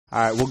All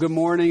right, well, good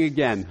morning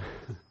again.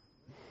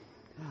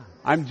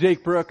 I'm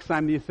Jake Brooks.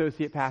 I'm the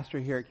associate pastor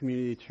here at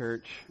Community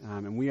Church,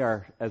 and we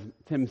are, as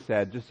Tim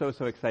said, just so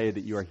excited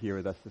that you are here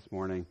with us this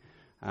morning.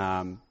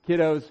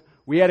 Kiddos,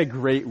 we had a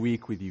great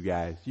week with you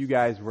guys. You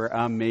guys were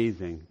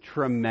amazing,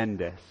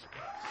 tremendous,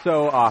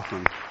 so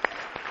awesome.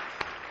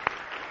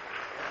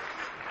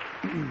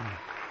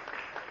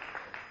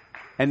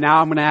 And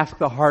now I'm going to ask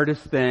the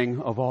hardest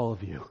thing of all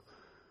of you.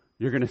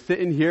 You're going to sit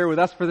in here with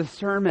us for the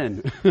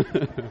sermon.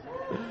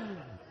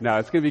 No,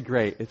 it's going to be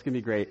great. It's going to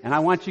be great. And I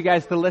want you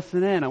guys to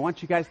listen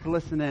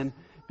in.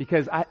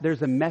 Because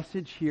there's a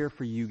message here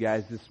for you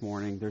guys this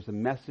morning. There's a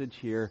message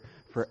here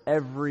for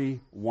every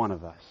one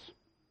of us.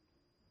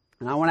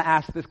 And I want to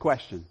ask this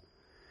question.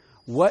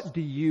 What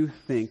do you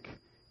think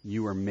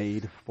you are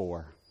made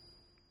for?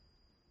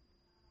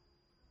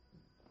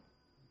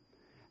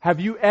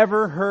 Have you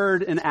ever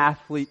heard an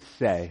athlete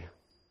say,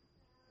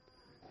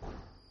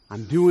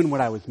 I'm doing what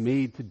I was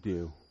made to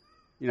do?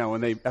 You know,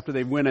 after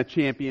they win a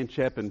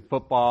championship in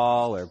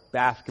football or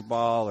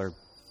basketball or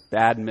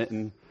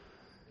badminton,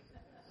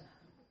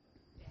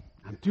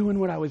 I'm doing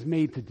what I was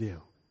made to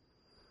do.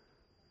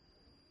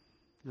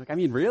 You're like, I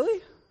mean,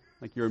 really?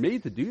 Like, you were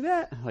made to do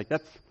that? Like,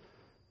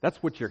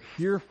 that's what you're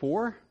here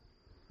for? Is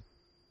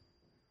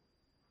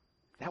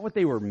that what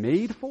they were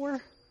made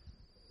for?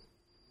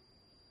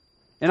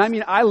 And I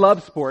mean, I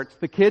love sports.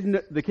 The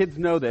kids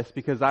know this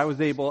because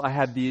I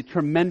had the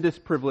tremendous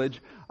privilege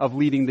of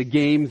leading the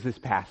games this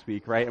past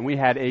week, right? And we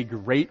had a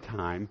great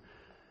time.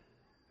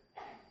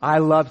 I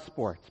love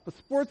sports. But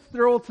sports,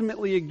 they're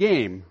ultimately a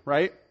game,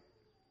 right?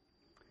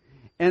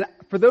 And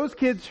for those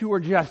kids who are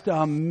just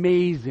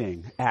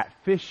amazing at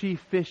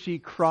fishy,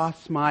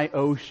 cross my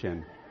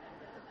ocean,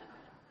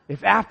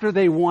 if after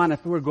they won,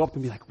 if we were to go up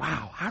and be like,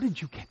 wow, how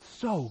did you get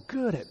so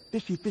good at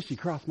fishy,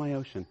 cross my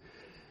ocean?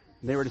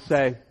 And they were to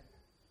say,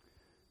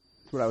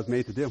 that's what I was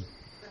made to do.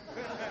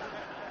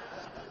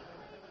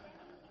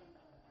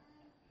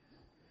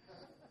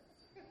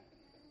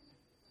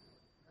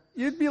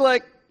 You'd be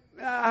like,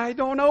 I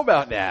don't know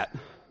about that.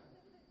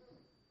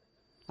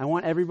 I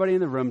want everybody in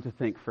the room to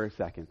think for a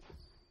second.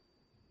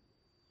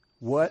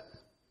 What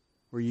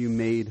were you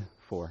made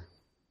for?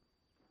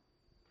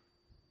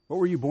 What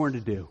were you born to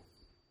do?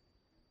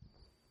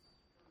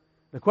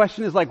 The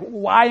question is like,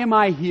 why am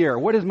I here?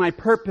 What is my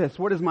purpose?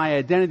 What is my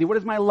identity? What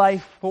is my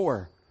life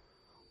for?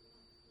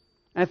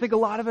 And I think a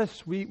lot of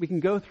us, we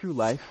can go through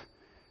life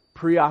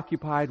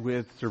preoccupied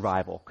with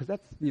survival, because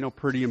that's,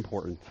 pretty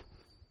important.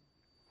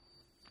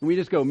 And we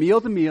just go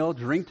meal to meal,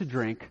 drink to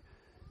drink,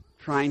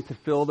 trying to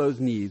fill those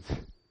needs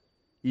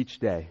each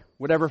day.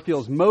 Whatever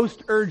feels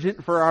most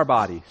urgent for our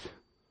bodies.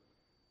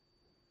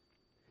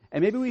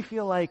 And maybe we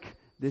feel like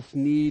this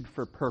need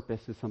for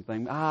purpose is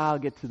something, I'll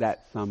get to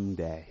that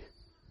someday.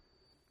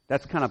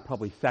 That's kind of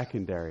probably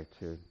secondary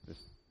to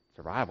just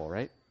survival,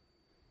 right?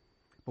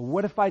 But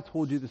what if I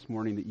told you this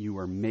morning that you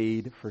were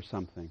made for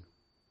something?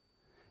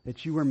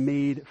 That you were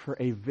made for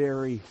a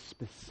very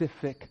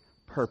specific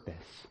purpose.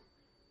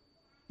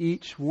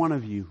 Each one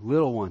of you,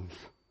 little ones,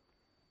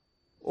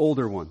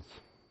 older ones,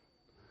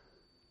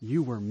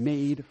 you were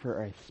made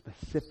for a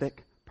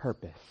specific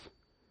purpose.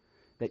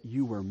 That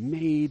you were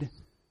made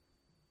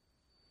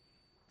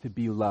to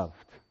be loved.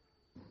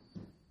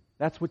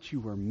 That's what you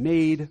were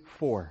made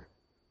for.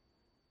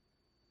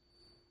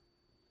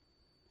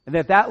 And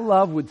that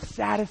love would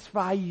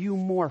satisfy you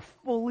more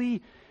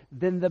fully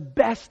than the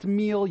best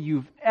meal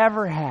you've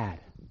ever had.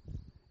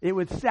 It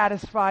would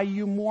satisfy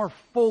you more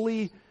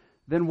fully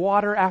than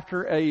water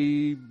after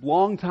a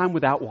long time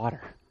without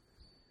water.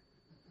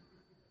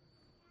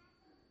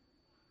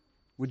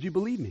 Would you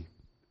believe me?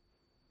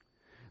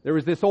 There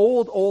was this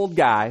old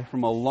guy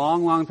from a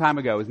long time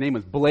ago. His name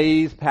was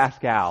Blaise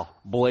Pascal.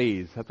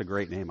 Blaise, that's a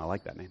great name. I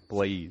like that name.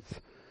 Blaise.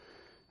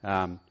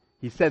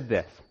 He said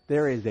this,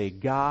 there is a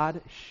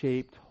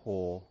God-shaped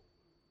hole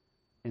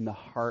in the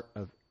heart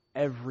of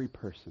every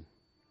person.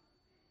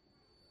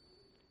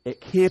 It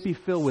can't be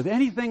filled with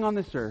anything on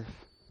this earth,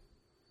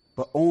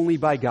 but only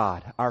by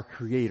God, our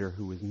Creator,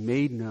 who was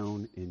made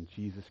known in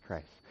Jesus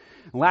Christ.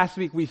 And last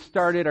week we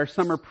started our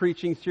summer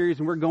preaching series,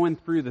 and we're going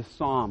through the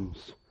Psalms.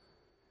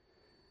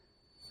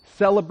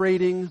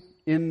 Celebrating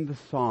in the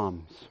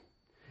Psalms.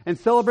 And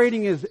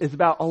celebrating is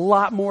about a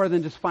lot more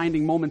than just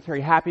finding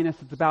momentary happiness.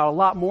 It's about a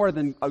lot more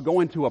than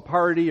going to a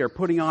party or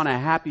putting on a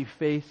happy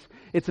face.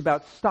 It's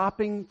about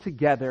stopping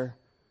together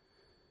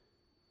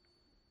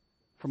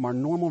from our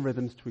normal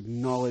rhythms to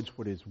acknowledge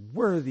what is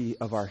worthy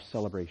of our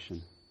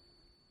celebration.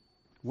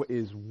 What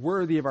is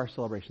worthy of our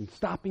celebration.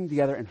 Stopping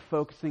together and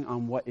focusing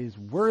on what is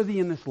worthy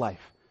in this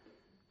life.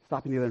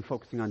 Stopping together and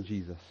focusing on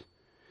Jesus.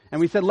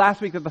 And we said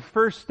last week that the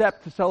first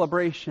step to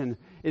celebration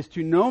is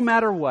to, no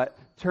matter what,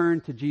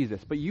 turn to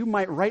Jesus. But you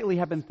might rightly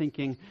have been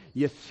thinking,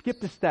 you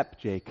skipped a step,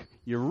 Jake.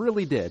 You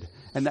really did.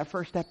 And that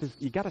first step is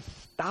you got to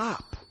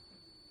stop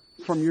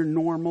from your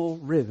normal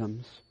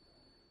rhythms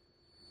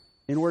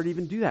in order to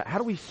even do that. How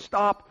do we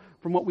stop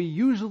from what we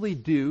usually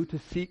do to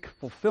seek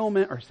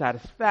fulfillment or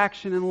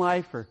satisfaction in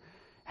life? Or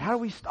how do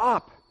we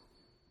stop?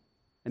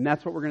 And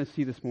that's what we're going to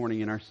see this morning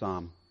in our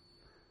psalm.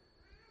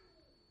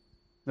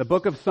 The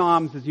book of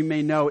Psalms, as you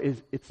may know,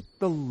 it's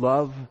the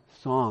love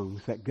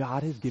songs that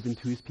God has given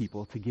to his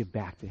people to give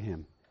back to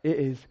him. It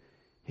is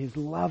his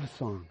love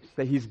songs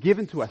that he's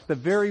given to us, the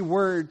very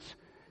words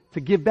to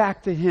give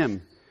back to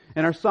him.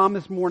 And our psalm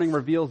this morning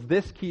reveals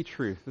this key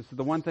truth. This is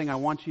the one thing I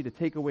want you to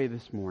take away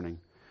this morning.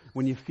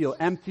 When you feel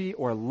empty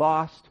or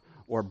lost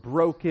or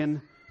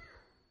broken,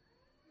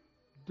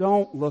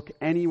 don't look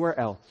anywhere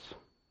else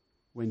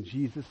when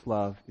Jesus'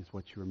 love is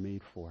what you were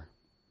made for.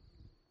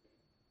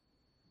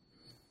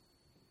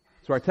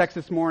 So our text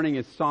this morning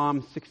is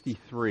Psalm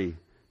 63.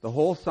 The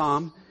whole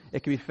psalm,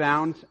 it can be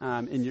found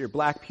in your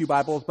black pew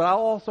Bibles, but I'll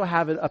also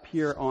have it up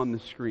here on the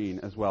screen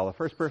as well. The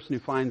first person who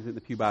finds it in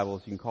the pew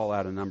Bibles, you can call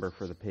out a number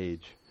for the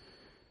page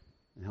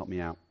and help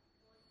me out.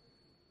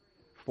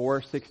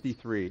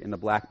 463 in the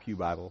black pew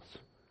Bibles.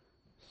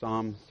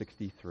 Psalm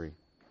 63.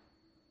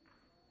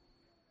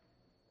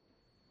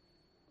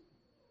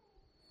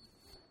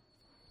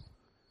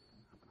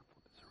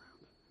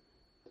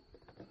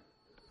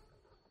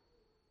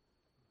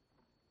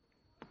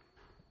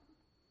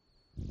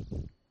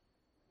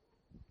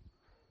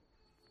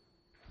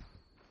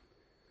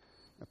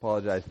 I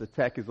apologize. The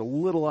tech is a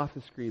little off the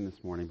screen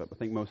this morning, but I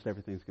think most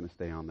everything's going to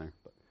stay on there.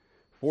 But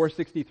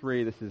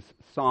 463, this is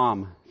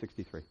Psalm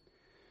 63.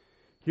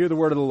 Hear the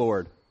word of the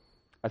Lord.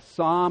 A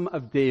psalm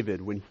of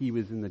David when he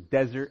was in the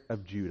desert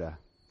of Judah.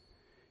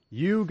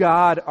 You,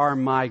 God, are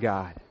my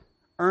God.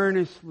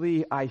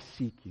 Earnestly I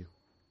seek you.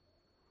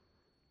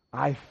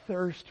 I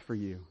thirst for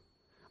you.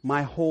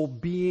 My whole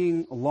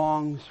being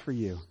longs for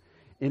you.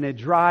 In a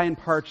dry and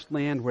parched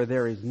land where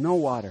there is no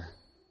water.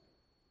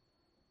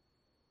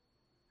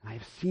 I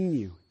have seen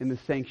you in the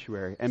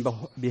sanctuary and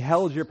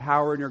beheld your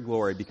power and your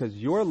glory, because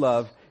your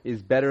love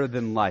is better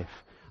than life.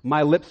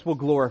 My lips will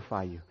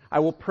glorify you. I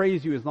will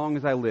praise you as long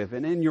as I live,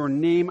 and in your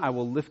name I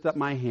will lift up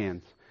my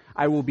hands.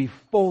 I will be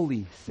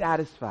fully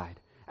satisfied,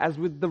 as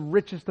with the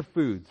richest of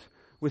foods.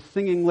 With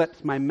singing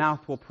lips my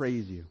mouth will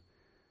praise you.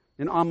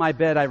 And on my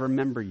bed I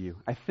remember you.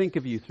 I think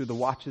of you through the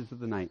watches of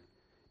the night,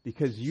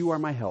 because you are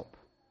my help.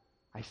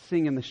 I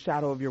sing in the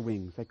shadow of your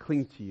wings. I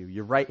cling to you.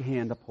 Your right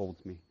hand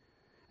upholds me.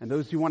 And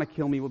those who want to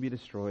kill me will be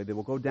destroyed. They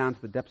will go down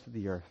to the depths of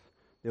the earth.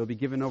 They will be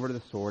given over to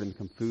the sword and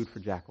become food for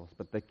jackals.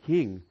 But the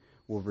king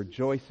will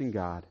rejoice in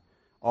God.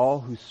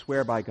 All who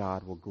swear by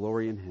God will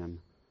glory in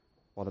him,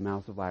 while the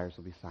mouths of liars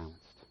will be silenced.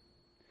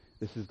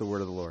 This is the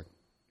word of the Lord.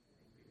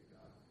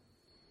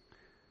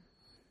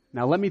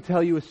 Now let me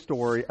tell you a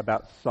story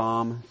about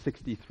Psalm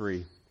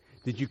 63.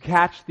 Did you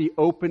catch the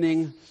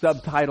opening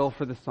subtitle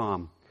for the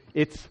psalm?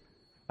 It's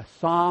a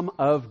psalm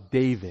of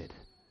David.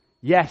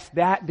 Yes,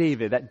 that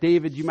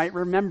David you might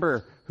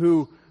remember,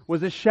 who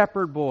was a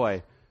shepherd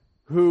boy,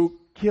 who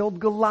killed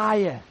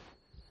Goliath.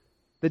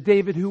 The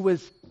David who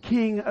was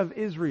king of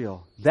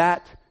Israel.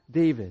 That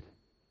David.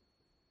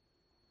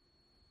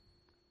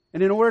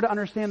 And in order to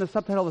understand the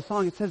subtitle of the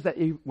song, it says that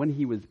when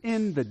he was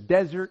in the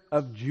desert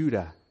of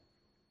Judah.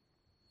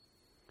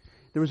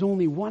 There was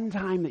only one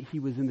time that he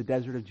was in the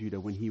desert of Judah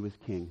when he was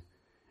king.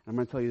 I'm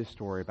going to tell you the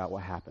story about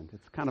what happened.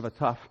 It's kind of a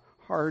tough,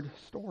 hard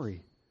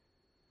story.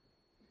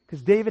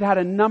 Because David had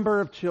a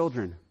number of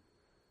children.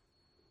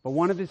 But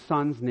one of his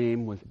sons'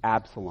 name was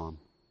Absalom.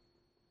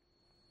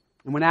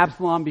 And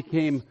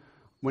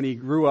when he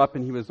grew up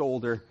and he was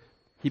older,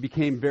 he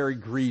became very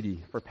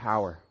greedy for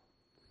power.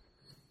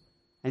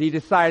 And he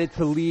decided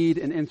to lead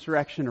an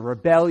insurrection, a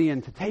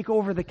rebellion, to take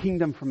over the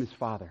kingdom from his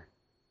father.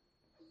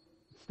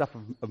 Stuff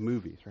of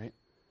movies, right?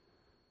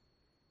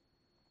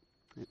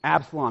 And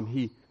Absalom,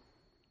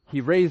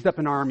 he raised up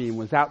an army and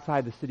was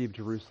outside the city of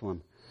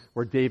Jerusalem,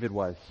 where David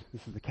was.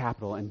 This is the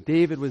capital. And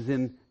David was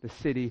in the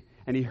city,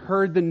 and he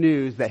heard the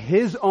news that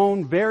his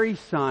own very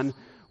son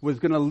was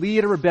going to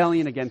lead a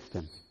rebellion against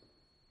him.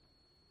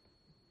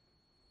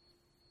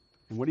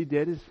 And what he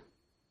did is,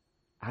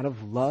 out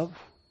of love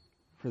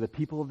for the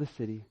people of the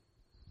city,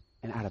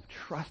 and out of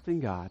trust in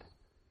God,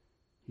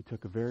 he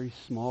took a very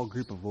small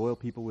group of loyal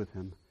people with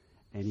him,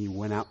 and he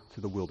went out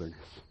to the wilderness.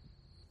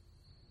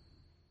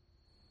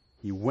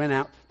 He went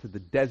out to the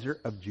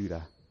desert of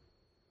Judah.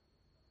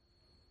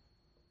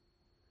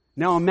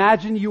 Now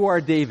imagine you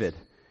are David.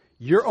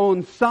 Your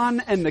own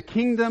son and the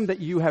kingdom that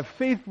you have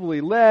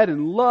faithfully led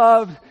and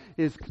loved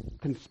is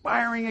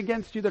conspiring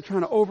against you. They're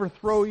trying to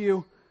overthrow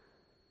you.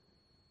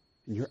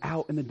 And you're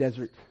out in the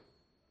desert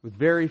with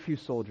very few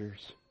soldiers,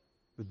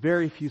 with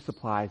very few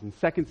supplies. And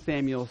 2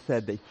 Samuel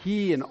said that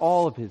he and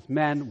all of his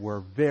men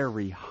were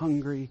very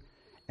hungry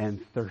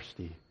and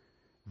thirsty.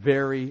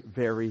 Very,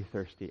 very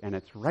thirsty. And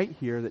it's right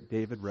here that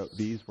David wrote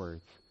these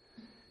words.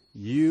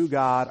 You,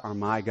 God, are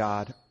my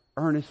God.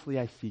 Earnestly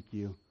I seek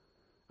you.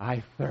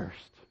 I thirst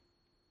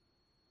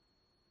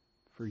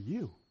for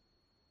you.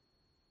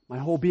 My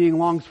whole being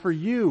longs for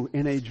you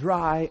in a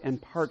dry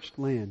and parched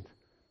land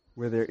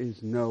where there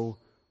is no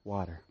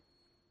water.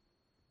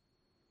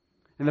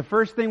 And the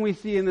first thing we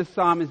see in this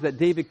psalm is that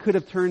David could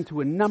have turned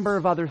to a number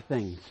of other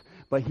things,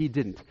 but he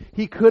didn't.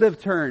 He could have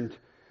turned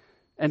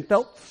and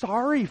felt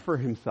sorry for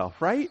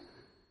himself, right?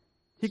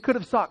 He could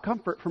have sought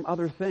comfort from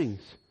other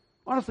things.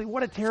 Honestly,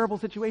 what a terrible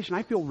situation.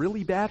 I feel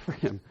really bad for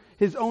him.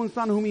 His own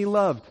son whom he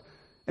loved.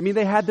 I mean,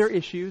 they had their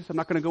issues. I'm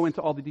not going to go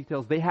into all the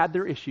details. They had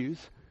their issues.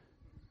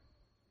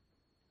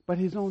 But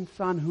his own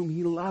son whom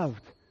he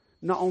loved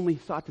not only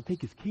sought to take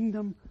his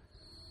kingdom,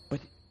 but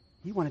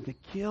he wanted to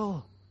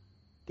kill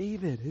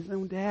David, his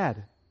own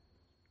dad.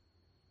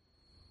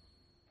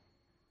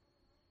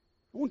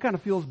 One kind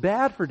of feels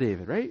bad for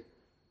David, right?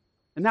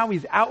 And now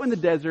he's out in the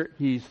desert,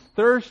 he's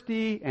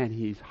thirsty, and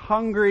he's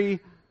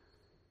hungry,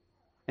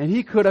 and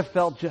he could have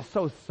felt just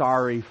so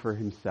sorry for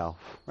himself,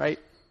 right?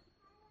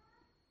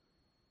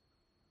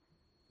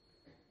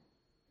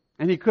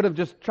 And he could have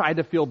just tried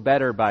to feel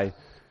better by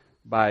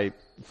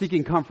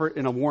seeking comfort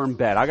in a warm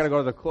bed. I got to go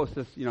to the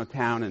closest,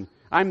 town, and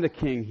I'm the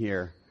king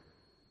here.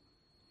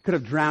 Could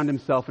have drowned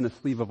himself in a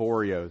sleeve of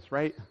Oreos,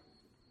 right?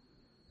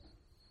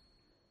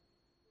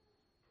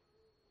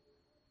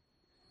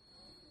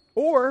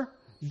 Or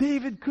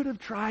David could have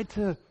tried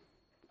to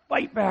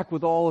fight back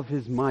with all of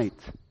his might.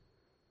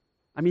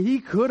 I mean, he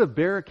could have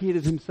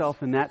barricaded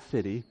himself in that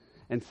city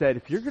and said,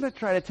 if you're going to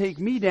try to take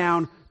me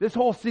down, this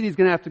whole city's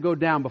going to have to go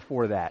down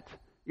before that.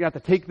 You have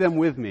to take them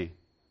with me.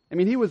 I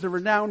mean, he was a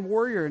renowned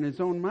warrior in his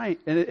own might,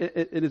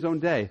 in his own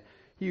day.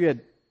 He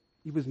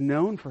was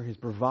known for his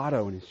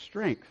bravado and his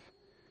strength.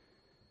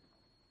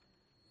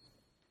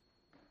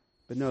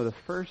 But no, the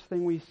first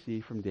thing we see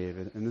from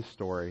David in the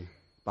story,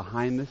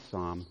 behind this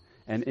psalm,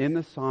 and in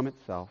the psalm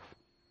itself,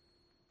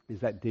 is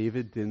that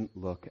David didn't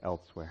look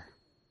elsewhere.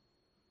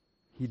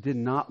 He did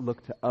not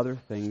look to other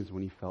things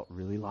when he felt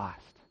really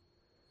lost.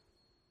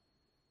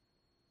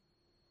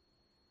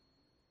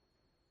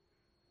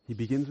 He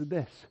begins with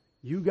this.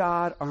 You,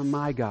 God, are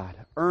my God.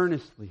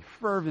 Earnestly,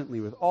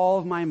 fervently, with all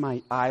of my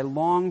might, I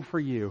long for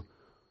you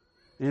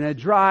in a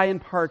dry and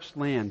parched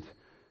land.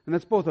 And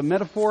that's both a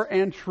metaphor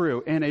and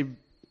true, in a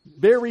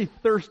very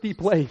thirsty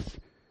place.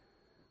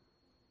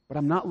 But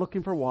I'm not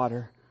looking for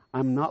water.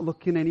 I'm not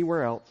looking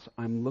anywhere else.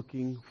 I'm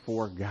looking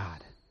for God.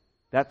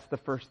 That's the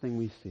first thing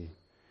we see.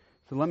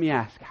 So let me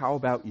ask, how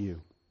about you?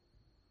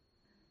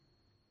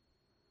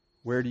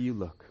 Where do you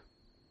look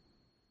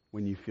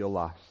when you feel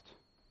lost?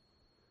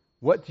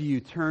 What do you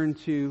turn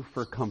to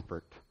for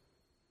comfort?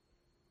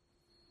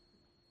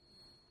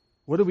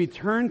 What do we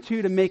turn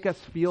to make us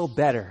feel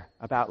better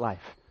about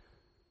life?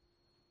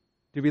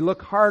 Do we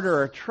look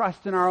harder or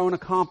trust in our own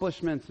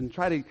accomplishments and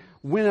try to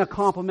win a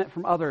compliment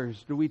from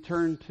others? Do we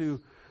turn to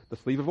the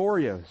sleeve of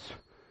Oreos?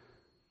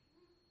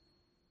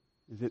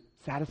 Is it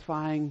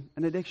satisfying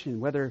an addiction,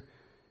 whether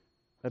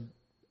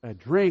a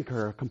drink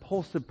or a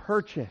compulsive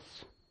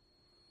purchase?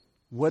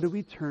 What do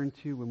we turn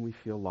to when we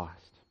feel lost?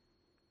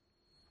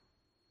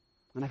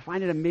 And I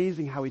find it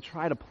amazing how we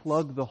try to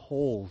plug the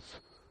holes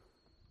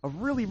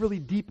of really, really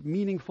deep,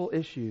 meaningful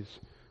issues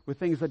with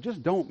things that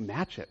just don't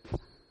match it.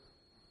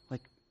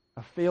 Like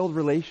a failed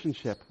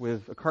relationship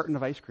with a carton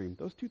of ice cream.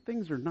 Those two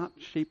things are not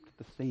shaped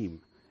the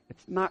same.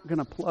 It's not going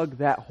to plug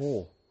that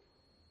hole.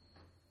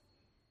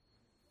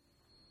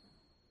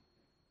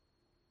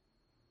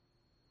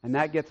 And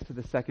that gets to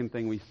the second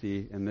thing we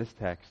see in this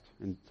text,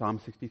 in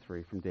Psalm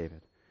 63 from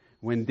David.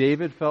 When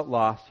David felt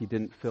lost, he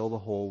didn't fill the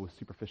hole with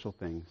superficial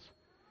things,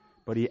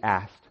 but he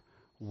asked,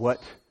 what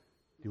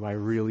do I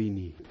really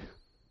need?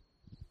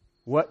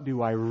 What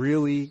do I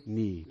really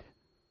need?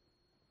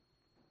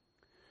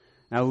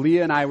 Now,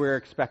 Leah and I were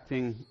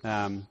expecting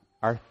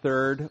our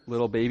third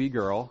little baby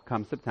girl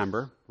come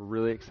September. We're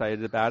really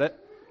excited about it.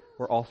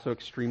 We're also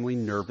extremely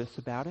nervous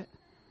about it.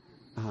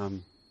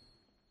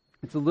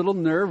 It's a little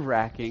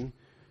nerve-wracking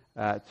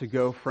to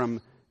go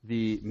from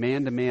the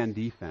man-to-man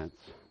defense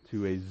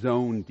to a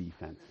zone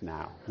defense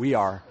now. We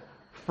are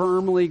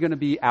firmly going to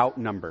be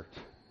outnumbered.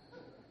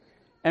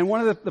 And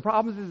one of the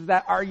problems is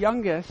that our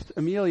youngest,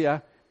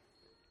 Amelia,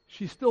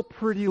 she's still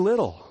pretty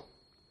little.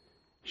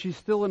 She's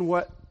still in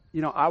what,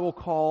 I will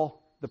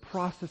call the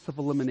process of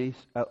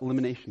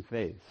elimination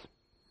phase.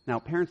 Now,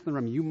 parents in the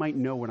room, you might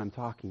know what I'm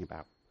talking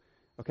about.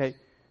 Okay?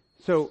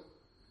 So,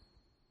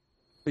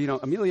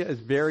 Amelia is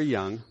very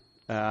young,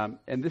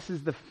 and this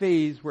is the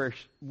phase where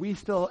we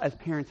still, as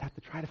parents, have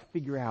to try to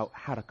figure out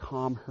how to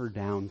calm her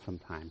down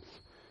sometimes.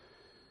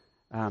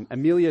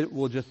 Amelia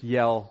will just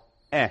yell,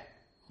 eh.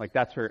 Like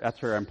that's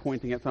her, I'm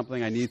pointing at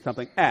something, I need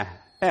something, eh.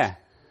 And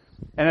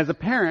as a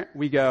parent,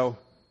 we go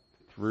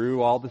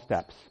through all the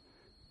steps.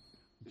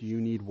 Do you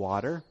need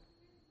water?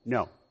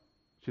 No.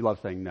 She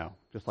loves saying no,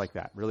 just like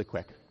that, really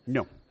quick.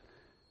 No.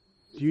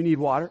 Do you need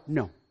water?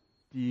 No.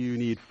 Do you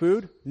need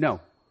food?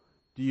 No.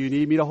 Do you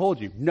need me to hold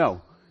you?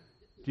 No.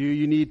 Do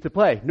you need to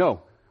play?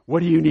 No. What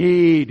do you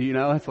need?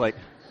 It's like,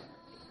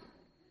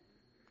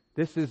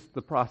 this is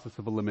the process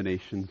of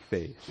elimination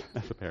phase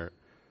as a parent.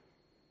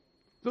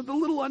 So it's a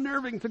little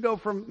unnerving to go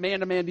from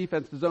man-to-man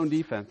defense to zone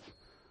defense.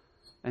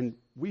 And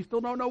we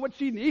still don't know what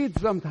she needs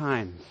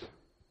sometimes.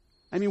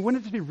 I mean,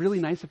 wouldn't it be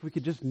really nice if we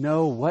could just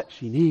know what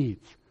she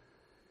needs?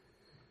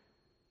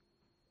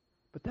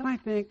 But then I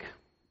think,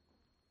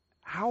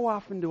 how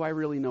often do I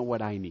really know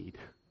what I need?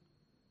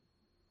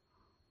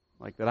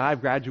 Like that I've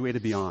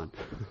graduated beyond.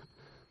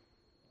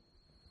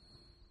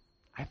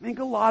 I think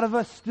a lot of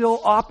us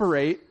still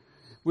operate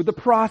with the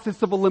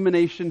process of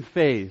elimination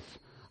phase.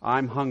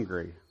 I'm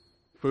hungry.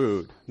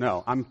 Food.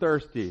 No, I'm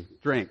thirsty.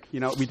 Drink.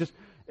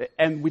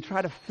 We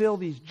try to fill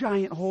these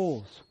giant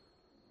holes.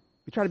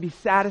 We try to be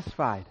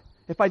satisfied.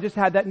 If I just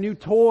had that new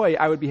toy,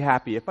 I would be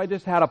happy. If I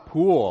just had a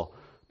pool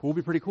would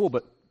be pretty cool,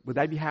 but would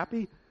I be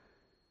happy?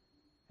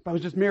 If I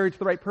was just married to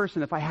the right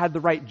person, if I had the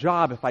right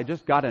job, if I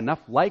just got enough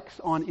likes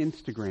on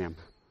Instagram,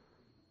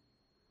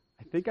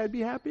 I think I'd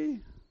be happy.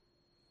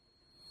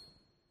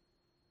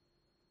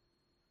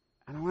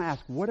 And I want to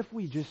ask, what if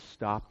we just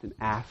stopped and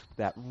asked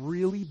that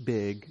really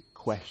big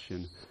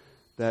question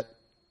that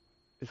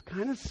is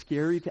kind of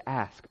scary to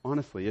ask?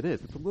 Honestly, it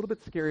is. It's a little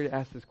bit scary to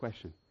ask this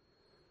question.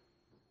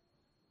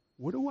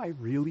 What do I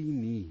really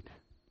need?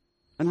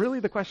 And really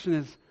the question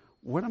is,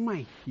 what am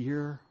I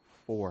here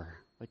for?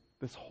 Like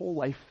this whole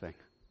life thing.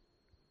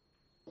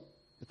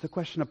 It's a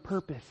question of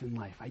purpose in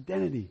life,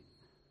 identity.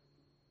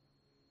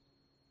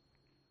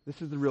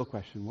 This is the real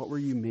question. What were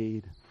you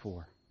made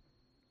for?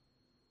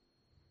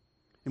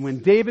 And when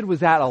David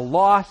was at a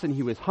loss and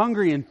he was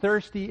hungry and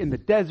thirsty in the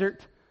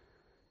desert,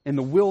 in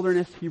the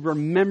wilderness, he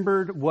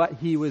remembered what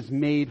he was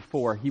made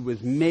for. He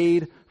was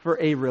made for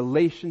a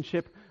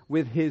relationship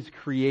with his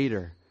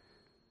Creator.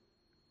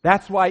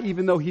 That's why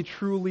even though he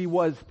truly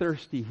was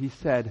thirsty, he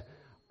said,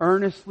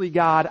 "Earnestly,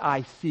 God,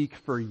 I seek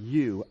for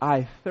you.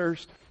 I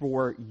thirst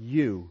for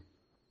you.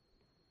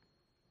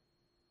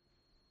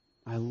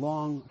 I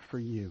long for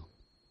you."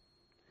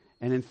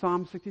 And in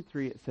Psalm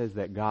 63, it says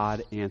that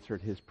God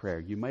answered his prayer.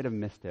 You might have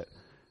missed it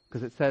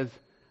because it says,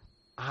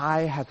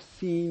 "I have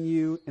seen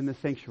you in the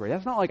sanctuary."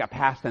 That's not like a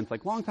past tense,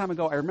 like long time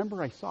ago, I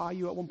remember I saw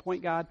you at one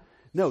point, God.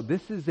 No,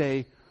 this is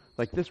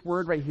this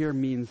word right here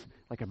means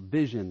like a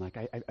vision, like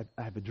I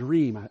have a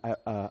dream,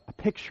 a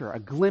picture, a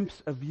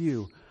glimpse of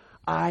you.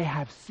 I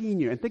have seen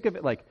you. And think of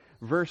it like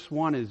verse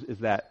 1 is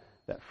that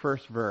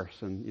first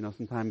verse. And,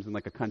 sometimes in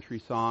like a country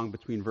song,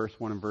 between verse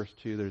 1 and verse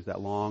 2, there's that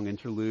long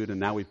interlude,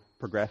 and now we've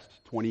progressed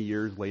 20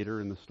 years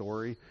later in the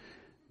story.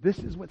 This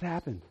is what's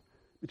happened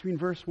between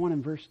verse 1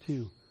 and verse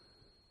 2.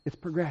 It's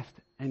progressed,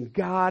 and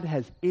God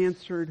has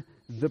answered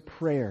the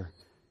prayer,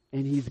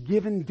 and he's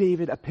given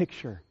David a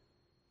picture.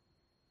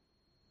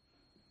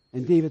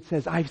 And David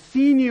says, "I've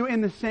seen you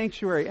in the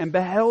sanctuary and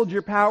beheld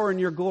your power and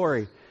your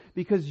glory.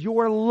 Because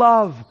your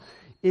love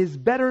is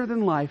better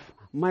than life,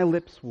 my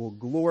lips will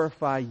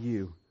glorify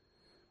you."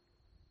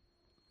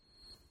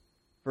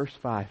 Verse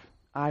 5,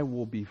 "I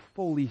will be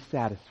fully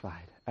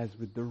satisfied as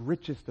with the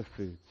richest of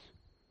foods.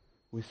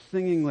 With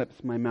singing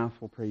lips, my mouth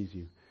will praise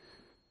you."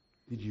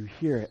 Did you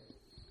hear it?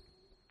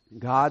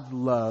 God's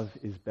love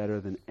is better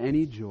than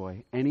any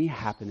joy, any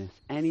happiness,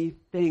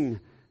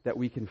 anything that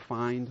we can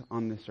find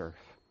on this earth.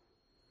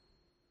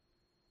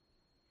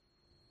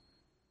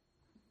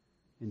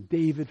 And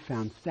David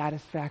found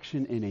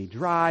satisfaction in a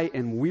dry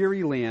and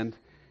weary land,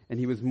 and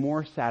he was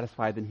more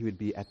satisfied than he would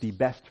be at the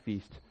best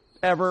feast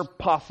ever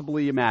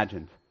possibly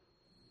imagined.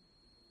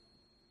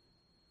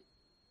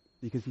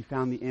 Because he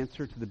found the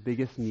answer to the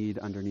biggest need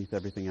underneath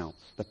everything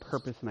else, the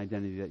purpose and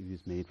identity that he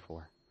was made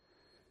for.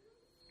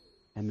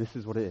 And this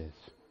is what it is.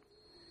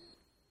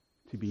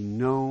 To be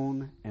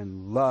known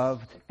and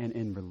loved and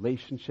in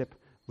relationship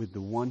with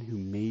the one who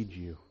made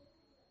you.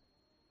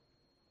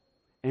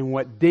 And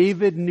what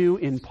David knew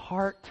in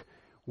part,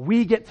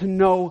 we get to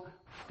know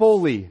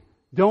fully.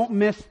 Don't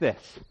miss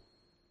this.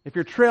 If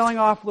you're trailing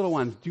off, little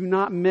ones, do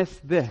not miss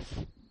this.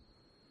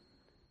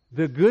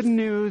 The good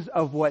news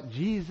of what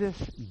Jesus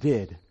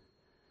did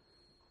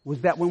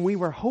was that when we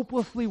were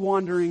hopelessly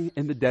wandering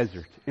in the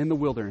desert, in the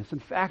wilderness, in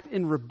fact,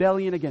 in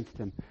rebellion against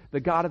him,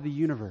 the God of the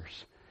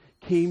universe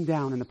came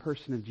down in the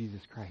person of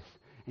Jesus Christ.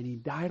 And he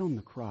died on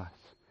the cross.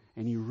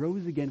 And he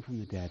rose again from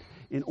the dead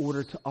in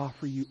order to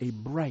offer you a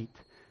bright,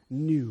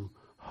 new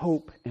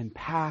hope and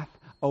path,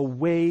 a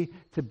way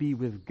to be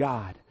with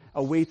God,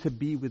 a way to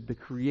be with the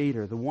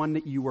Creator, the one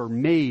that you were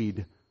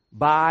made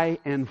by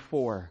and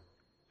for.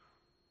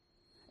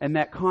 And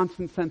that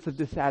constant sense of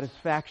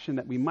dissatisfaction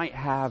that we might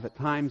have at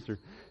times, or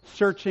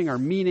searching our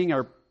meaning,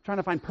 or trying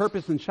to find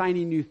purpose in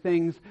shiny new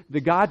things, the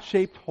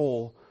God-shaped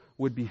hole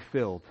would be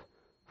filled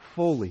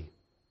fully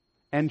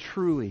and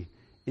truly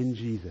in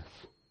Jesus.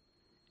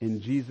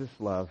 In Jesus'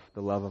 love,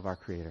 the love of our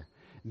Creator.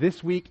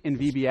 This week in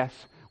VBS,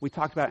 we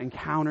talked about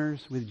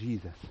encounters with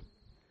Jesus.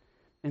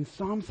 In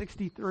Psalm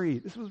 63,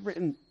 this was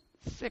written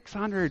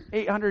 600,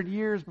 800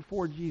 years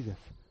before Jesus.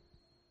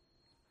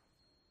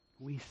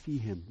 We see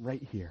him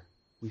right here.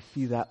 We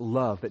see that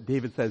love that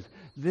David says,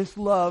 this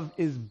love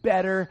is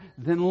better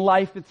than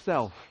life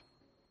itself.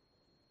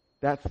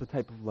 That's the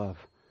type of love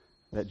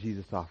that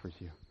Jesus offers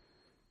you.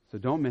 So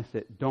don't miss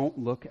it. Don't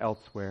look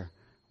elsewhere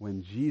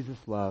when Jesus'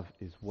 love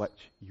is what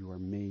you are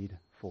made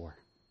for.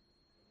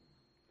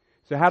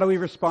 So how do we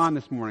respond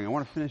this morning? I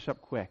want to finish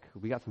up quick.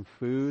 We got some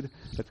food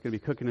that's going to be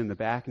cooking in the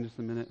back in just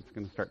a minute. It's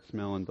going to start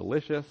smelling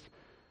delicious.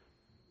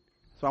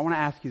 So I want to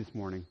ask you this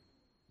morning,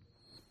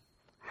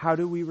 how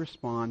do we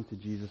respond to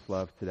Jesus'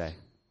 love today?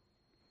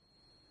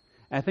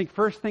 And I think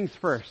first things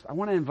first, I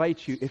want to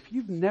invite you, if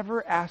you've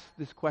never asked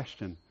this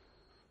question,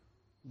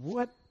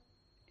 what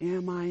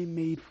am I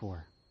made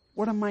for?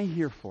 What am I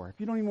here for? If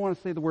you don't even want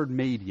to say the word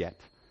made yet,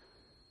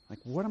 like,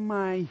 what am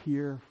I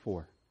here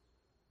for?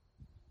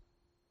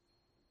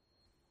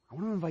 I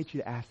want to invite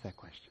you to ask that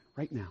question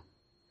right now.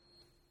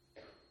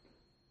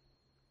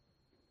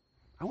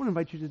 I want to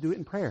invite you to do it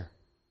in prayer.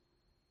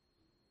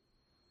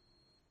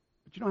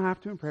 But you don't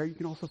have to in prayer. You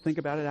can also think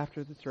about it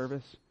after the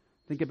service.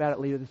 Think about it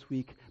later this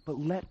week. But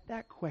let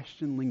that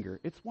question linger.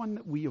 It's one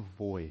that we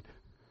avoid.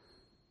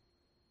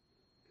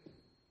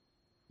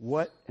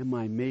 What am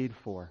I made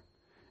for?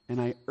 And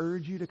I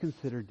urge you to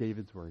consider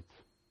David's words.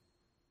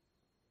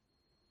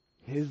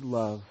 His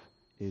love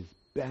is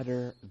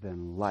better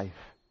than life.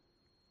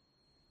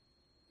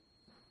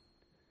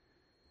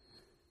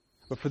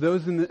 But for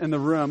those in the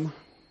room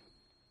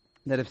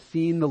that have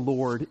seen the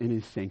Lord in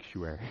his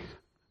sanctuary,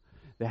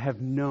 that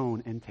have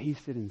known and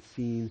tasted and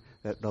seen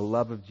that the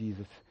love of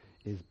Jesus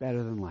is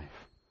better than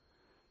life,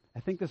 I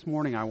think this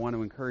morning I want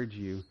to encourage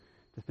you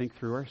to think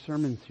through our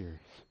sermon series.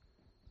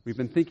 We've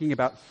been thinking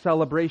about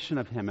celebration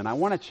of him, and I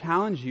want to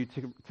challenge you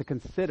to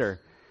consider,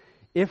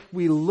 if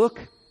we look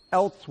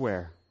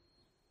elsewhere,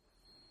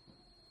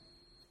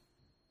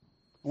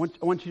 I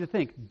want you to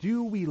think,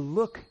 do we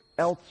look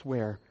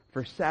elsewhere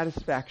for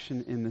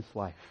satisfaction in this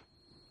life?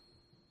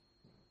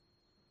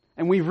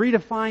 And we've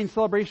redefined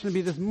celebration to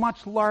be this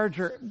much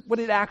larger, what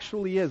it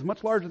actually is,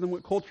 much larger than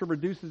what culture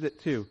reduces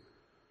it to.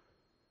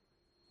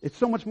 It's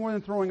so much more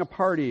than throwing a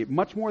party,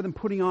 much more than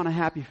putting on a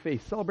happy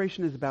face.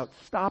 Celebration is about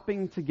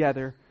stopping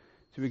together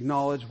to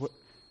acknowledge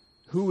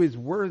who is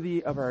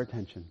worthy of our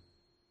attention.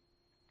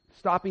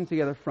 Stopping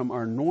together from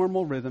our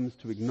normal rhythms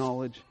to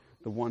acknowledge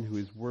the one who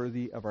is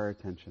worthy of our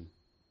attention.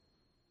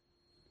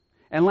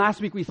 And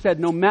last week we said,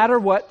 no matter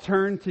what,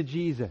 turn to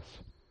Jesus.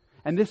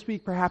 And this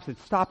week perhaps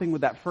it's stopping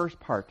with that first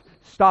part,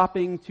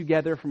 stopping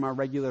together from our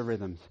regular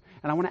rhythms.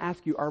 And I want to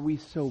ask you, are we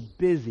so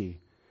busy?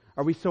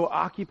 Are we so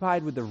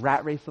occupied with the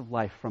rat race of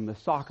life, from the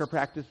soccer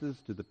practices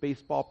to the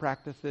baseball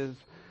practices,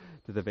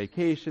 to the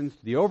vacations,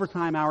 to the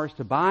overtime hours,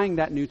 to buying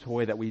that new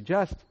toy that we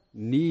just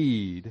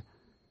need?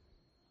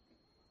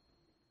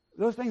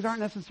 Those things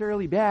aren't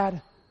necessarily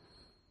bad.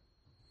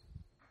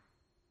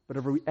 But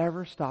are we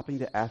ever stopping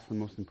to ask the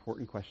most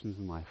important questions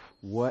in life?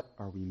 What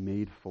are we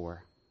made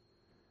for?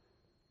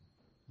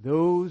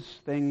 Those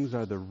things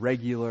are the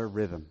regular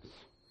rhythms.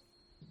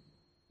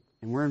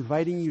 And we're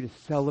inviting you to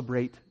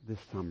celebrate this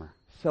summer.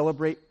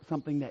 Celebrate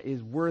something that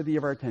is worthy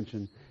of our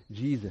attention,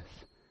 Jesus.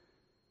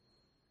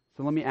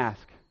 So let me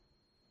ask,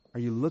 are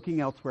you looking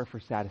elsewhere for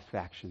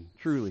satisfaction,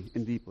 truly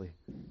and deeply,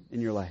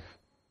 in your life,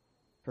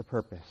 for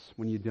purpose,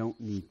 when you don't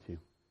need to?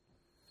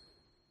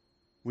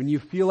 When you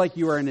feel like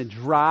you are in a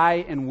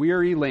dry and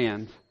weary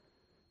land,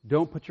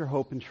 don't put your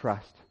hope and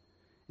trust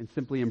in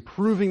simply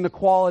improving the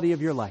quality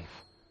of your life,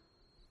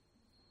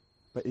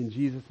 but in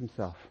Jesus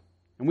himself.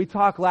 And we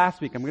talked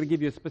last week, I'm going to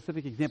give you a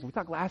specific example. We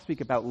talked last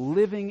week about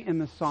living in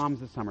the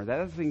Psalms this summer.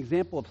 That is an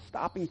example of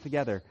stopping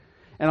together.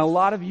 And a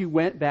lot of you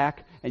went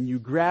back and you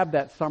grabbed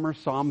that summer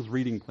Psalms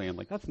reading plan.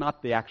 Like, that's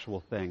not the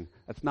actual thing.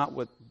 That's not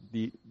what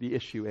the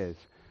issue is.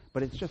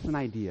 But it's just an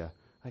idea.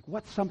 Like,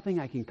 what's something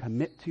I can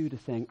commit to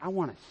saying, I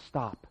want to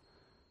stop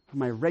from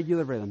my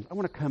regular rhythms. I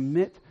want to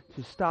commit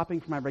to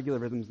stopping from my regular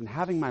rhythms and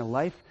having my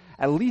life,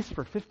 at least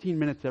for 15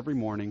 minutes every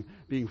morning,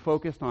 being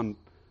focused on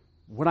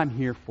what I'm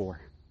here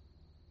for.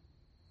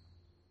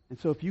 And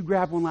so if you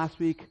grabbed one last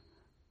week,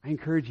 I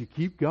encourage you,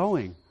 keep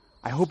going.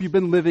 I hope you've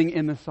been living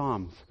in the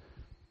Psalms.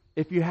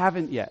 If you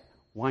haven't yet,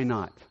 why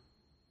not?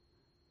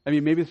 I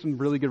mean, maybe there's some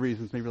really good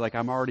reasons. Maybe like,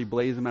 I'm already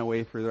blazing my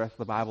way through the rest of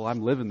the Bible.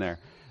 I'm living there.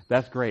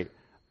 That's great.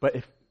 But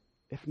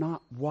if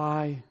not,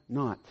 why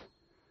not?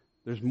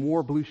 There's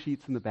more blue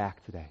sheets in the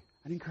back today.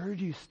 I'd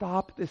encourage you,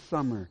 stop this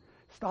summer.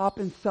 Stop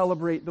and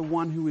celebrate the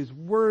one who is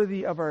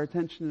worthy of our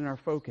attention and our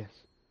focus.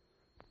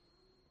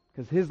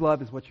 Because his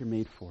love is what you're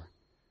made for.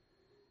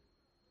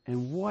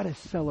 And what a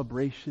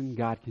celebration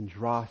God can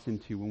draw us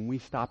into when we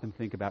stop and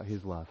think about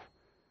his love.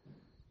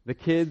 The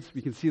kids,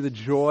 we can see the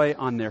joy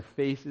on their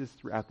faces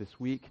throughout this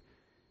week.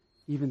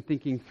 Even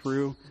thinking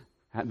through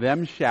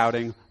them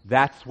shouting,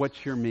 that's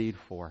what you're made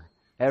for.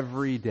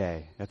 Every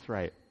day. That's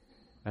right.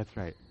 That's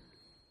right.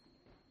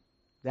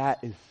 That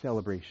is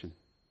celebration.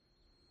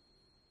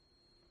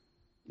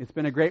 It's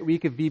been a great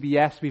week of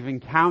VBS. We've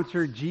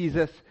encountered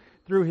Jesus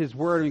through his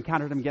word. We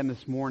encountered him again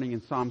this morning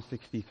in Psalm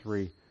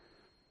 63.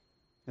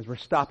 As we're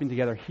stopping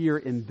together here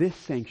in this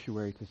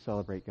sanctuary to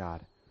celebrate God.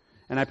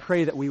 And I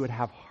pray that we would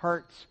have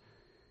hearts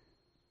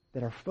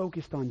that are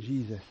focused on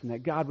Jesus, and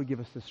that God would give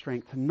us the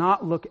strength to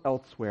not look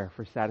elsewhere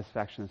for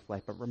satisfaction in this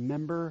life, but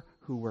remember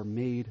who we're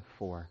made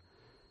for.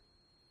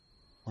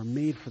 We're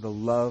made for the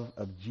love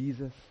of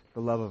Jesus,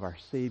 the love of our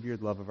Savior,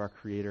 the love of our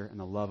Creator, and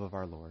the love of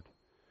our Lord.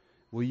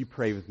 Will you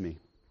pray with me?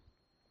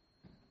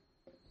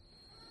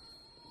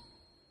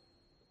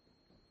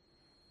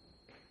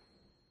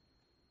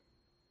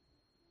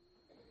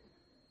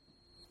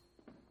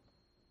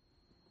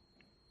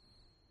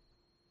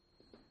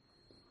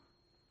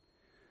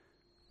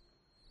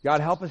 God,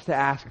 help us to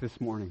ask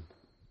this morning.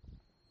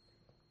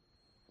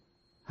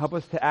 Help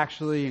us to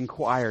actually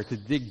inquire, to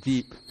dig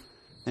deep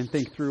and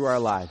think through our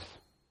lives.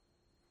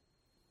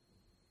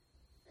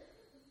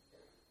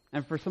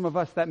 And for some of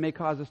us, that may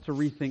cause us to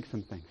rethink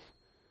some things.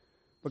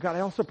 But God, I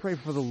also pray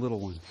for the little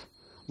ones.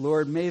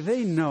 Lord, may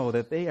they know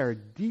that they are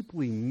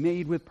deeply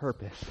made with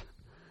purpose,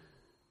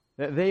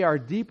 that they are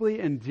deeply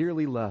and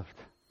dearly loved,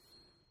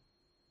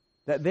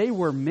 that they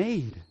were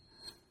made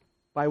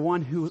by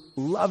one who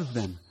loves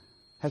them,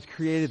 has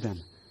created them,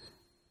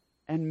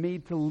 and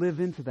made to live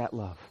into that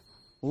love,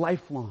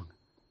 lifelong,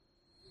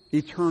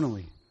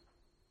 eternally.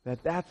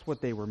 That's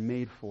what they were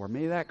made for.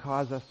 May that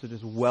cause us to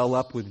just well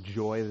up with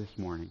joy this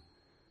morning.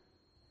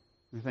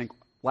 We think,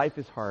 life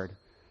is hard.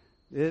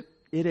 It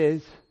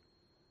is,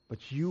 but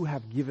you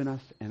have given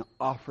us and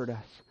offered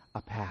us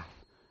a path,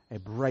 a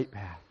bright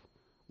path,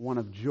 one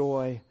of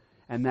joy,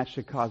 and that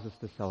should cause us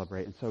to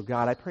celebrate. And so,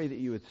 God, I pray that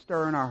you would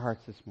stir in our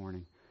hearts this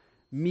morning.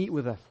 Meet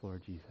with us,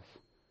 Lord Jesus.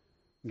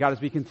 God,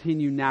 as we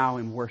continue now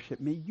in worship,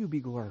 may you be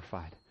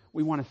glorified.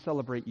 We want to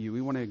celebrate you.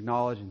 We want to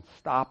acknowledge and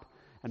stop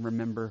and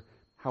remember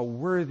how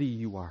worthy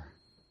you are.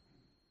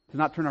 To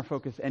not turn our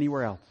focus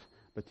anywhere else,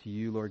 but to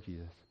you, Lord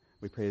Jesus.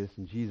 We pray this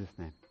in Jesus'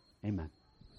 name. Amen.